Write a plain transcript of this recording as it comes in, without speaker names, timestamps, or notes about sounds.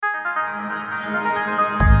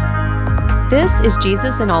This is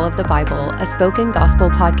Jesus in All of the Bible, a spoken gospel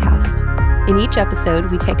podcast. In each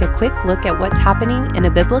episode, we take a quick look at what's happening in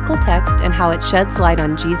a biblical text and how it sheds light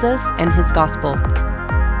on Jesus and his gospel.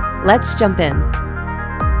 Let's jump in.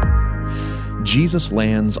 Jesus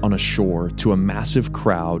lands on a shore to a massive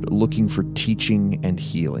crowd looking for teaching and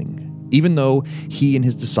healing. Even though he and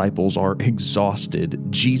his disciples are exhausted,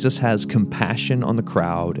 Jesus has compassion on the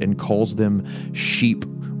crowd and calls them sheep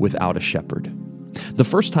without a shepherd. The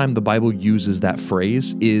first time the Bible uses that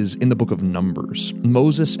phrase is in the book of Numbers.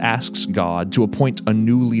 Moses asks God to appoint a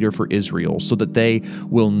new leader for Israel so that they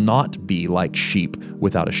will not be like sheep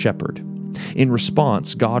without a shepherd. In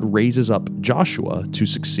response, God raises up Joshua to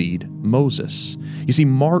succeed Moses. You see,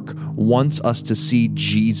 Mark wants us to see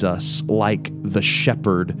Jesus like the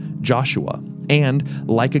shepherd Joshua, and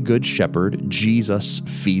like a good shepherd, Jesus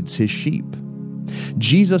feeds his sheep.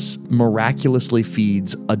 Jesus miraculously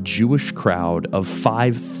feeds a Jewish crowd of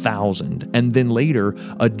 5,000 and then later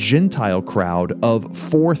a Gentile crowd of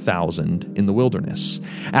 4,000 in the wilderness.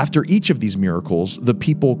 After each of these miracles, the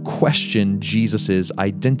people question Jesus'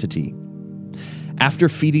 identity. After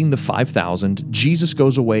feeding the 5,000, Jesus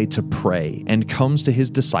goes away to pray and comes to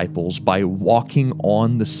his disciples by walking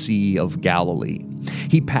on the Sea of Galilee.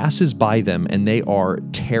 He passes by them and they are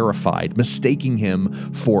terrified, mistaking him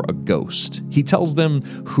for a ghost. He tells them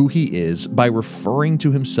who he is by referring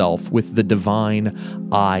to himself with the divine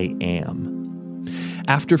I am.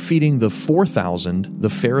 After feeding the 4,000, the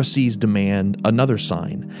Pharisees demand another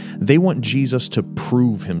sign. They want Jesus to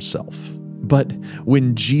prove himself. But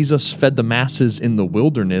when Jesus fed the masses in the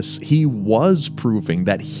wilderness, he was proving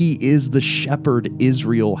that he is the shepherd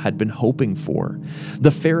Israel had been hoping for.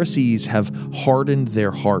 The Pharisees have hardened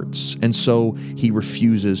their hearts, and so he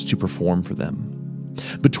refuses to perform for them.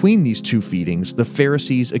 Between these two feedings, the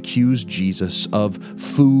Pharisees accuse Jesus of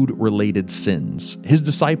food-related sins. His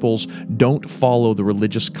disciples don't follow the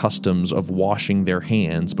religious customs of washing their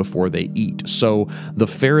hands before they eat, so the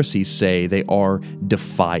Pharisees say they are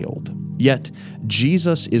defiled. Yet,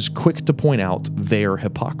 Jesus is quick to point out their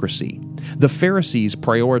hypocrisy. The Pharisees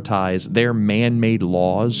prioritize their man-made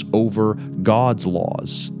laws over God's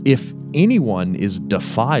laws. If anyone is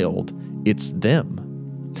defiled, it's them.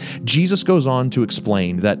 Jesus goes on to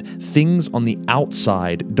explain that things on the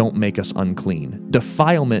outside don't make us unclean.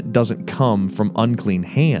 Defilement doesn't come from unclean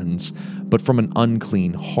hands, but from an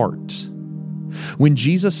unclean heart. When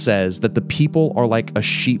Jesus says that the people are like a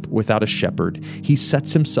sheep without a shepherd, he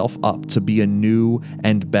sets himself up to be a new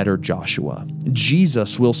and better Joshua.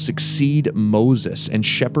 Jesus will succeed Moses and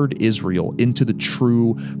shepherd Israel into the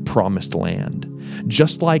true promised land.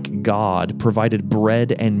 Just like God provided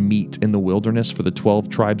bread and meat in the wilderness for the 12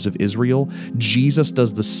 tribes of Israel, Jesus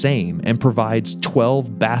does the same and provides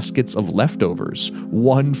 12 baskets of leftovers,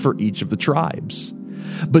 one for each of the tribes.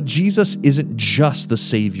 But Jesus isn't just the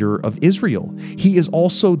Savior of Israel. He is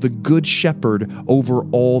also the Good Shepherd over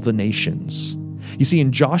all the nations. You see,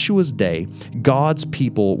 in Joshua's day, God's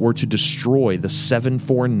people were to destroy the 7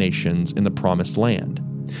 foreign nations in the Promised Land.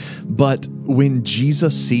 But when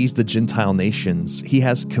Jesus sees the Gentile nations, he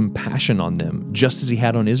has compassion on them, just as he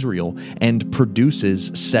had on Israel, and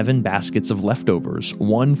produces 7 baskets of leftovers,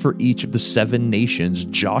 one for each of the 7 nations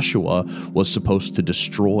Joshua was supposed to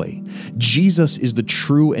destroy. Jesus is the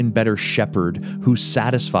true and better shepherd who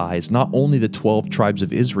satisfies not only the 12 tribes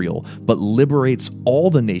of Israel, but liberates all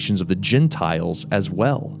the nations of the Gentiles as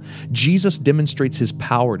well. Jesus demonstrates his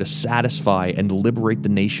power to satisfy and liberate the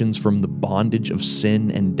nations from the bondage of sin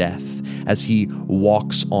and death as he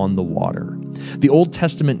walks on the water. The Old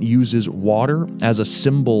Testament uses water as a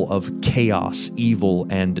symbol of chaos, evil,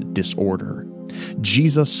 and disorder.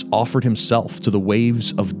 Jesus offered himself to the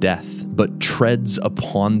waves of death, but treads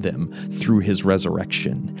upon them through his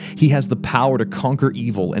resurrection. He has the power to conquer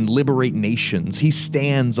evil and liberate nations. He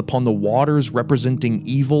stands upon the waters representing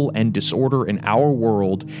evil and disorder in our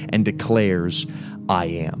world and declares, I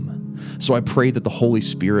am. So I pray that the Holy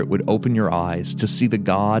Spirit would open your eyes to see the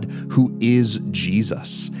God who is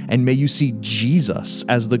Jesus. And may you see Jesus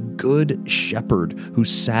as the good shepherd who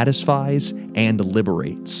satisfies and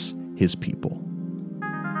liberates his people.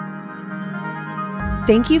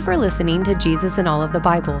 Thank you for listening to Jesus in All of the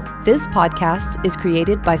Bible. This podcast is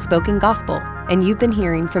created by Spoken Gospel, and you've been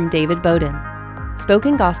hearing from David Bowden.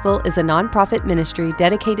 Spoken Gospel is a nonprofit ministry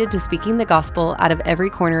dedicated to speaking the gospel out of every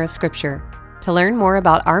corner of Scripture. To learn more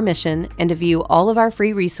about our mission and to view all of our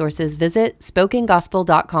free resources, visit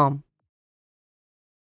spokengospel.com.